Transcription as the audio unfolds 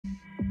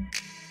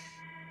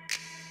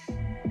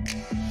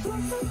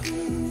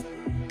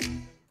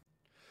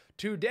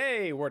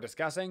Today we're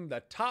discussing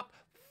the top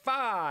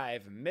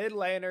 5 mid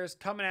laners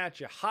coming at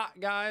you hot,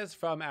 guys,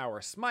 from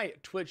our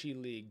Smite Twitchy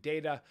League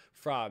data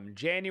from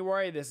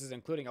January. This is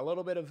including a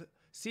little bit of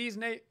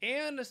Season 8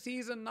 and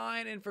Season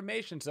 9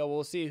 information, so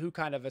we'll see who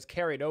kind of has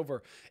carried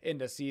over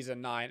into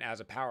Season 9 as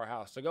a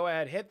powerhouse. So go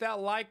ahead, hit that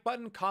like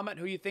button, comment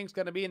who you think's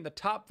going to be in the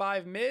top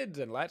 5 mids,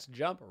 and let's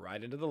jump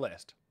right into the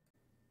list.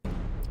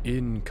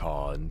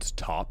 Incon's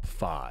Top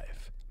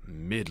 5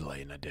 Mid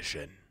Lane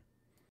Edition.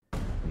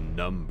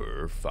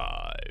 Number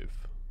 5.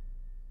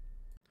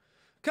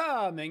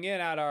 Coming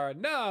in at our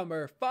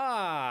number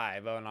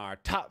 5 on our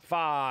top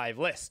 5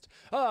 list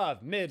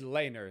of mid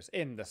laners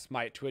in the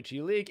Smite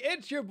Twitchy League,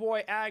 it's your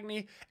boy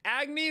Agni.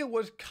 Agni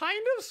was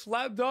kind of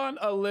slept on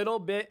a little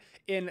bit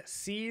in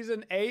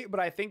Season 8, but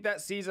I think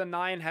that Season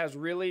 9 has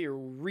really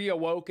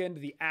reawoken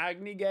the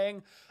Agni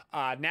gang.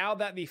 Now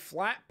that the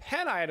flat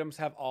pen items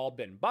have all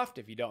been buffed,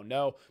 if you don't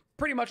know,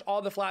 pretty much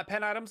all the flat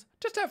pen items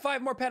just have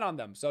 5 more pen on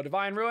them. So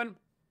Divine Ruin,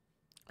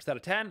 instead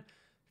of 10,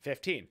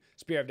 15.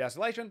 Spear of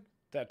Desolation,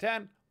 instead of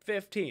 10,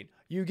 15.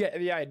 You get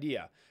the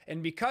idea.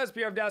 And because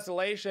Spear of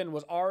Desolation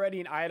was already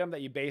an item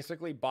that you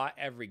basically bought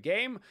every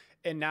game,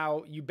 and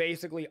now you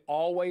basically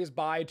always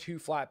buy 2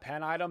 flat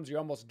pen items, you're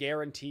almost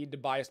guaranteed to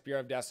buy Spear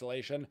of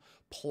Desolation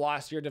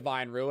plus your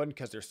Divine Ruin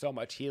because there's so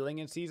much healing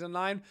in Season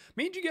 9,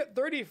 means you get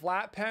 30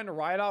 flat pen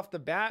right off the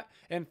bat,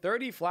 and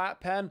 30 flat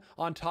pen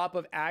on top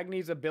of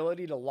Agni's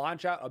ability to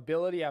launch out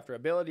ability after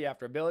ability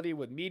after ability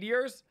with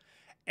meteors.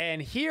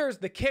 And here's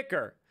the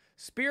kicker.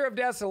 Spear of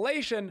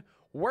Desolation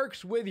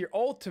works with your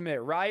ultimate,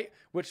 right?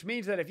 Which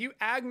means that if you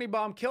Agni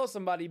Bomb kill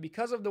somebody,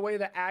 because of the way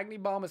that Agni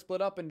Bomb is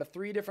split up into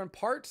 3 different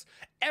parts,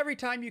 every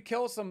time you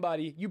kill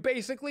somebody, you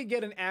basically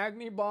get an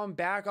Agni Bomb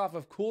back off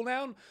of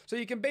cooldown. So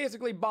you can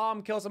basically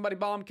bomb kill somebody,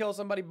 bomb kill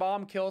somebody,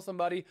 bomb kill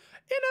somebody in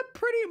a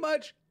pretty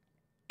much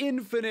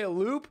infinite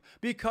loop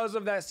because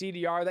of that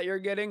CDR that you're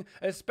getting,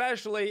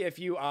 especially if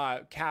you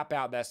cap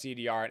out that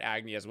CDR in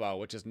Agni as well,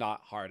 which is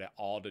not hard at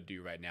all to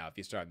do right now if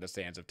you start in the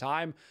Sands of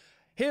Time.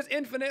 His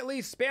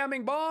infinitely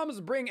spamming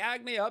bombs bring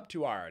Agni up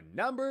to our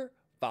number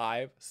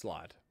 5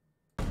 slot.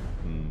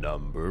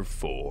 Number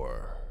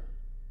 4.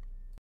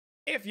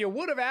 If you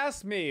would have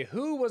asked me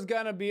who was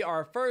going to be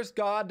our first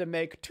god to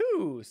make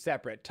 2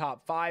 separate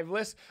top 5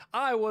 lists,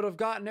 I would have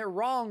gotten it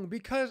wrong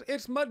because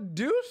it's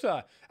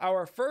Medusa,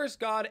 our first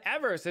god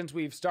ever since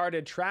we've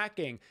started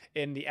tracking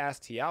in the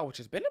STL, which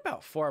has been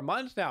about 4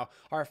 months now.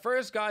 Our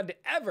first god to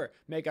ever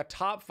make a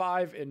top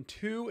 5 in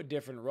 2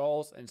 different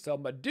roles. And so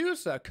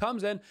Medusa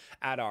comes in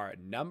at our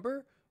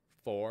number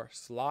 4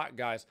 slot,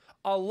 guys.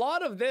 A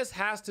lot of this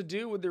has to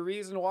do with the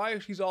reason why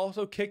she's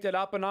also kicked it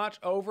up a notch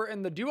over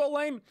in the duo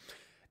lane.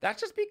 That's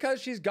just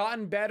because she's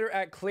gotten better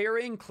at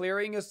clearing.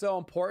 Clearing is so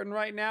important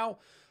right now.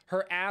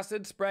 Her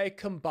acid spray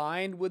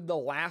combined with the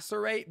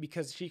lacerate,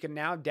 because she can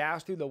now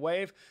dash through the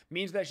wave,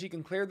 means that she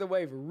can clear the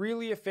wave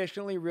really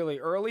efficiently, really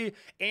early.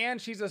 And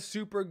she's a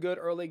super good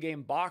early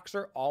game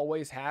boxer,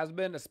 always has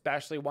been,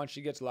 especially once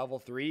she gets level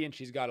 3 and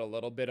she's got a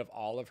little bit of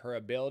all of her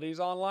abilities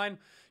online.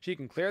 She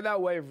can clear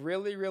that wave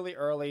really, really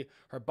early.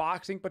 Her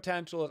boxing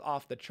potential is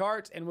off the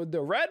charts. And with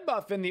the red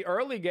buff in the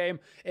early game,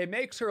 it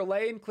makes her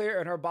lane clear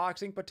and her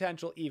boxing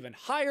potential even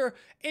higher.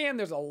 And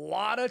there's a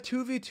lot of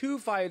 2v2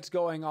 fights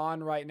going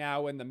on right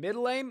now in the mid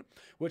lane,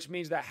 which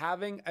means that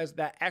having as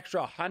that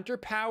extra hunter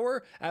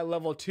power at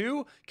level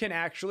 2 can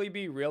actually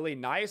be really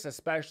nice,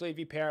 especially if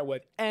you pair it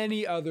with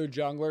any other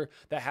jungler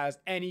that has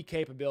any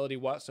capability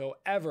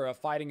whatsoever of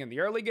fighting in the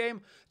early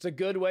game. It's a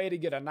good way to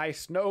get a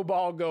nice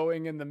snowball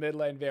going in the mid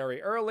lane very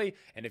early,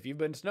 and if you've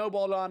been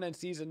snowballed on in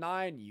Season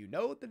 9, you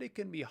know that it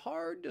can be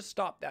hard to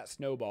stop that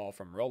snowball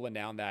from rolling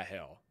down that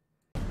hill.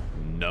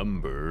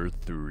 Number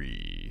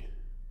 3.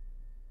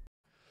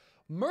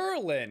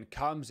 Merlin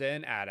comes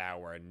in at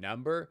our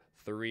number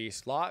 3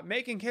 slot,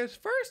 making his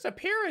first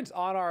appearance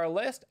on our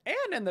list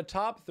and in the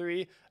top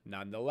 3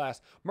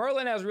 nonetheless.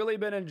 Merlin has really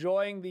been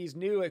enjoying these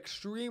new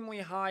extremely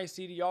high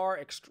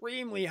CDR,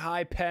 extremely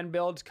high pen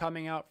builds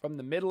coming out from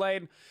the mid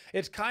lane.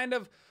 It's kind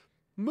of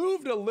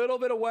moved a little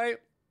bit away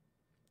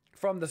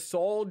from the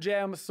Soul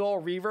Gem, Soul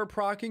Reaver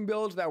proccing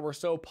builds that were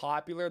so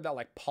popular that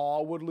like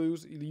Paul would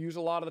use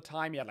a lot of the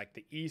time. You had like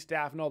the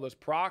E-Staff and all those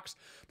procs.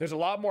 There's a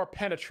lot more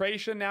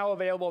penetration now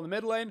available in the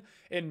mid lane,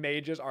 and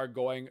mages are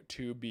going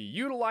to be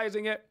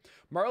utilizing it.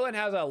 Merlin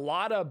has a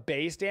lot of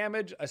base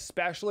damage,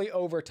 especially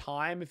over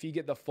time if you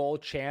get the full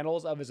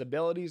channels of his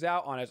abilities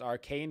out on his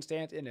arcane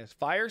stance and his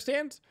fire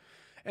stance.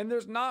 And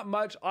there's not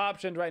much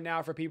options right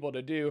now for people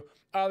to do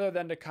other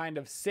than to kind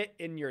of sit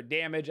in your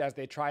damage as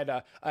they try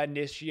to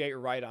initiate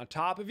right on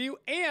top of you.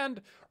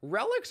 And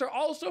relics are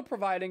also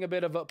providing a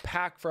bit of a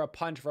pack for a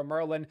punch for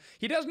Merlin.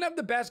 He doesn't have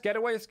the best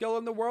getaway skill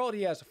in the world.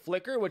 He has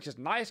Flicker, which is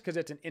nice because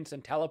it's an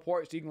instant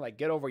teleport, so you can like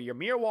get over your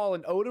Mirror Wall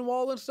and Odin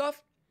Wall and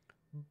stuff,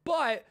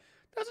 but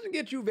doesn't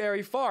get you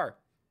very far.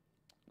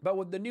 But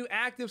with the new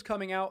actives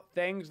coming out,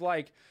 things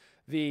like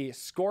the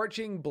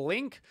Scorching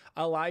Blink,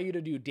 allow you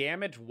to do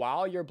damage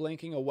while you're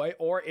blinking away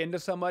or into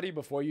somebody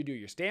before you do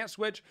your stance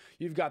switch.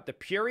 You've got the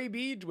Fury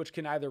Beads, which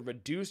can either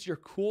reduce your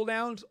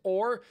cooldowns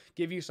or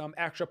give you some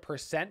extra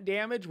 %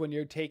 damage when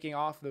you're taking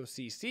off those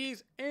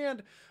CCs,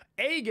 and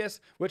Aegis,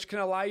 which can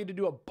allow you to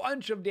do a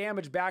bunch of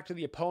damage back to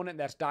the opponent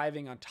that's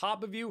diving on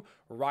top of you,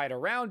 right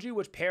around you,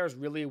 which pairs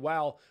really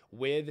well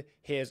with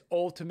his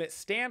ultimate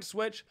stance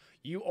switch.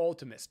 You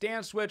ultimate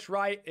stance switch,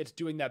 right? It's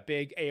doing that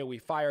big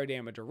AoE fire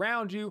damage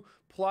around you,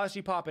 plus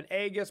you pop an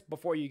Aegis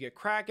before you get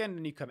Kraken,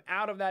 and you come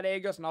out of that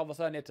Aegis, and all of a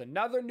sudden it's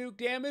another nuke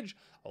damage.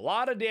 A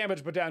lot of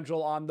damage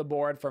potential on the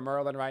board for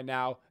Merlin right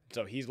now,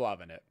 so he's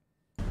loving it.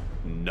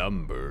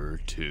 Number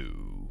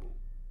 2.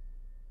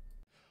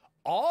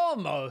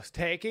 Almost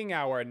taking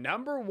our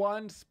number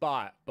 1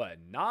 spot, but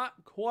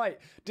not quite.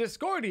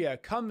 Discordia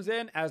comes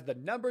in as the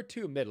number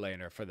 2 mid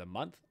laner for the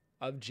month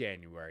of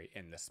January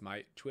in the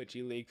Smite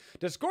Twitchy League.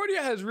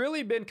 Discordia has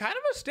really been kind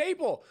of a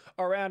staple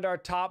around our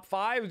top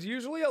 5s,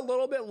 usually a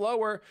little bit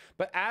lower,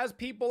 but as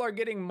people are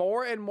getting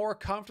more and more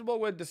comfortable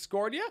with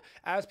Discordia,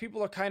 as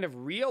people are kind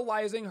of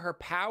realizing her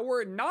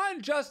power, not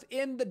just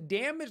in the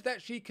damage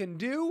that she can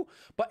do,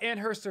 but in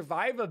her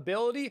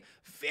survivability,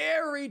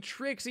 very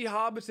tricksy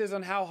hobbitses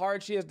on how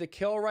hard she is to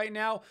kill right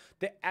now.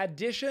 The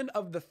addition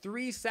of the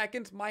 3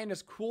 seconds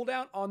minus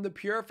cooldown on the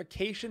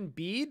purification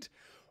bead,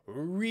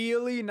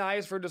 really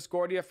nice for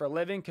Discordia for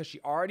living, because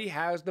she already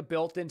has the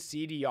built-in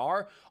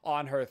CDR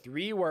on her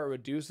 3 where it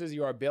reduces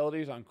your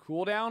abilities on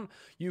cooldown.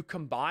 You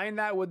combine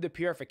that with the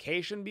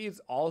purification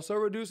beads also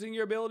reducing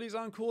your abilities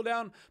on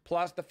cooldown,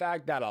 plus the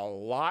fact that a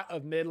lot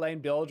of mid lane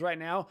builds right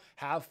now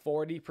have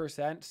 40%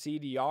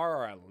 CDR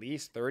or at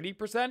least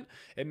 30%.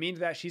 It means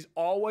that she's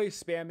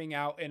always spamming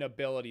out an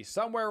ability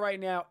somewhere right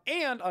now,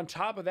 and on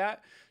top of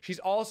that, she's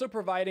also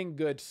providing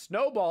good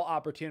snowball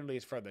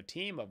opportunities for the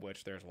team, of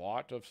which there's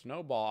lots of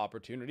snowball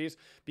opportunities,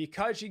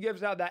 because she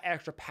gives out that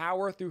extra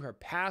power through her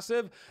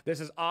passive.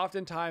 This is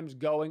oftentimes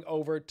going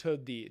over to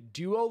the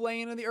duo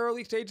lane in the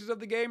early stages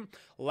of the game,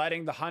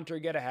 letting the hunter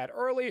get ahead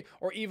early,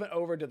 or even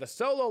over to the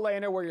solo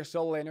laner, where your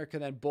solo laner can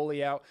then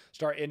bully out,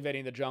 start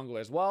invading the jungle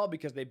as well,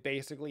 because they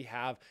basically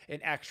have an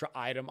extra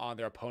item on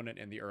their opponent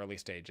in the early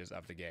stages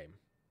of the game.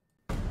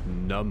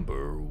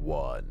 Number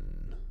 1.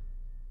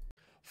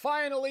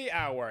 Finally,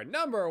 our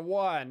number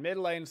 1 mid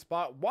lane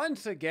spot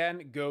once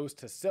again goes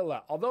to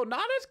Scylla, although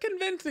not as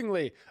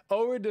convincingly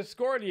over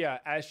Discordia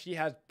as she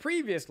has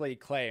previously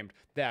claimed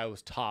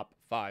those top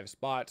 5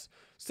 spots.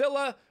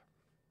 Scylla,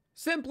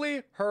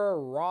 simply her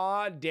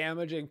raw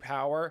damaging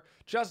power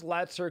just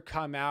lets her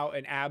come out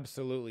and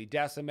absolutely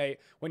decimate.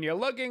 When you're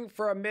looking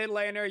for a mid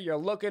laner, you're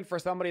looking for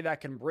somebody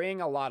that can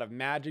bring a lot of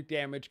magic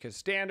damage, because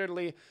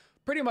standardly,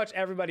 pretty much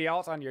everybody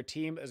else on your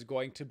team is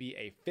going to be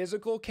a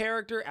physical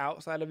character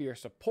outside of your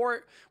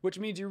support, which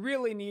means you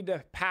really need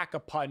to pack a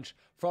punch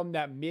from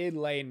that mid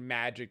lane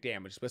magic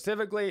damage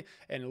specifically,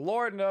 and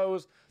Lord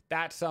knows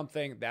that's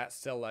something that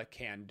Scylla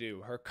can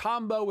do. Her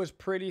combo is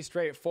pretty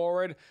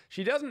straightforward.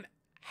 She doesn't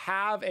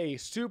have a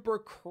super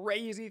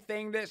crazy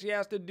thing that she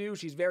has to do.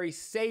 She's very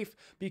safe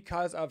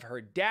because of her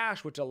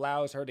dash, which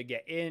allows her to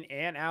get in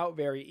and out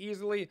very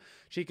easily.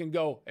 She can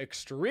go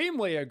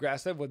extremely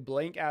aggressive with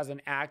Blink as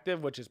an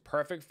active, which is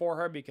perfect for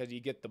her because you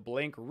get the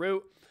Blink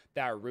root.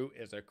 That root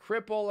is a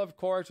cripple, of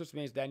course, which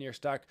means then you're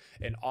stuck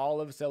in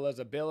all of Scylla's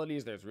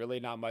abilities. There's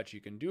really not much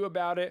you can do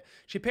about it.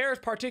 She pairs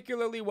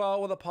particularly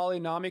well with a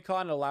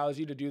Polynomicon, allows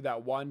you to do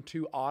that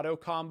 1-2 auto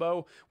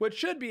combo, which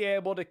should be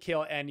able to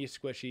kill any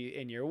squishy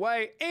in your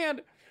way.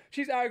 And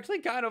she's actually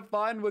kind of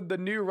fun with the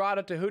new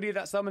Rada Tahuti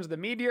that summons the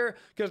Meteor,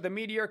 because the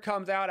Meteor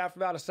comes out after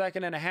about 1.5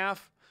 seconds.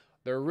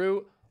 The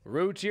root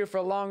roots you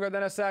for longer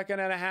than 1.5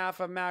 seconds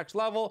of max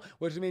level,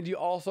 which means you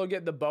also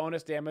get the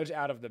bonus damage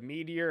out of the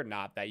Meteor.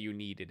 Not that you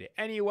needed it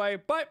anyway,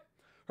 but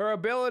her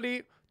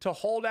ability to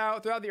hold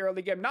out throughout the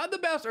early game, not the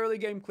best early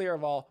game clear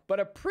of all, but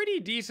a pretty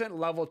decent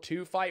level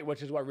 2 fight,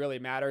 which is what really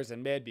matters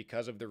in mid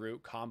because of the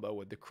root combo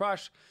with the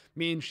crush,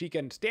 means she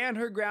can stand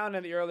her ground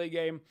in the early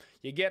game.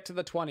 You get to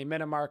the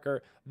 20-minute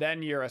marker,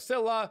 then you're a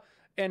Scylla,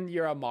 and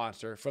you're a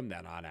monster from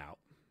then on out.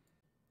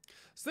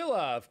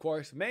 Scylla, of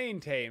course,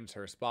 maintains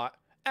her spot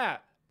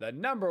at the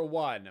number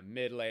 1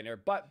 mid laner,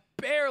 but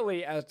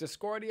barely, as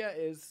Discordia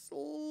is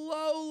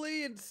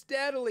slowly and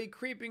steadily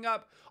creeping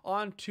up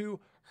onto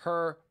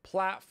her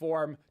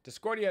platform.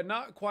 Discordia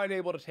not quite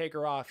able to take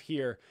her off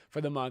here for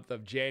the month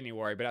of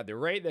January, but at the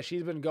rate that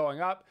she's been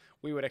going up,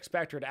 we would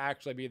expect her to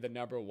actually be the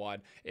number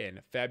 1 in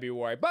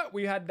February. But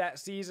we had that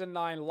Season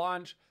 9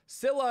 launch.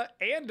 Scylla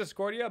and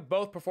Discordia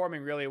both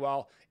performing really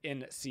well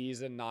in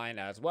Season 9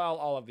 as well.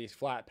 All of these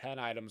flat pen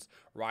items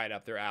right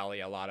up their alley.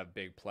 A lot of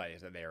big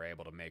plays that they are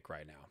able to make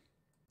right now.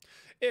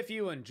 If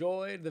you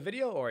enjoyed the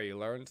video or you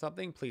learned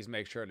something, please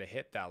make sure to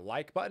hit that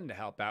like button to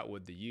help out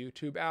with the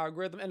YouTube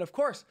algorithm. And of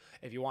course,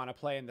 if you want to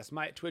play in the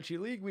Smite Twitchy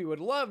League, we would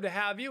love to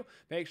have you.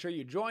 Make sure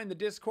you join the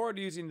Discord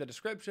using the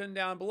description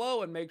down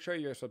below, and make sure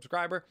you're a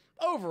subscriber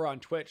over on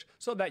Twitch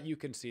so that you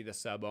can see the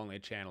sub-only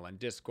channel in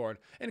Discord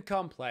and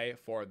come play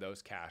for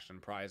those cash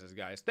and prizes,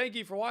 guys. Thank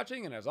you for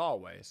watching, and as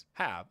always,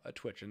 have a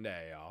Twitchin'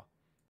 day, y'all.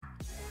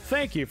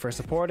 Thank you for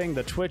supporting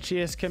the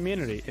Twitchiest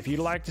community. If you'd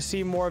like to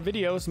see more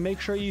videos, make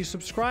sure you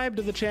subscribe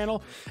to the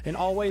channel and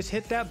always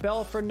hit that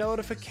bell for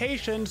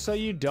notifications so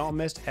you don't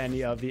miss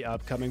any of the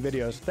upcoming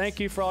videos.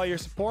 Thank you for all your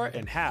support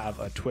and have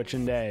a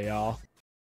Twitchin' day, y'all.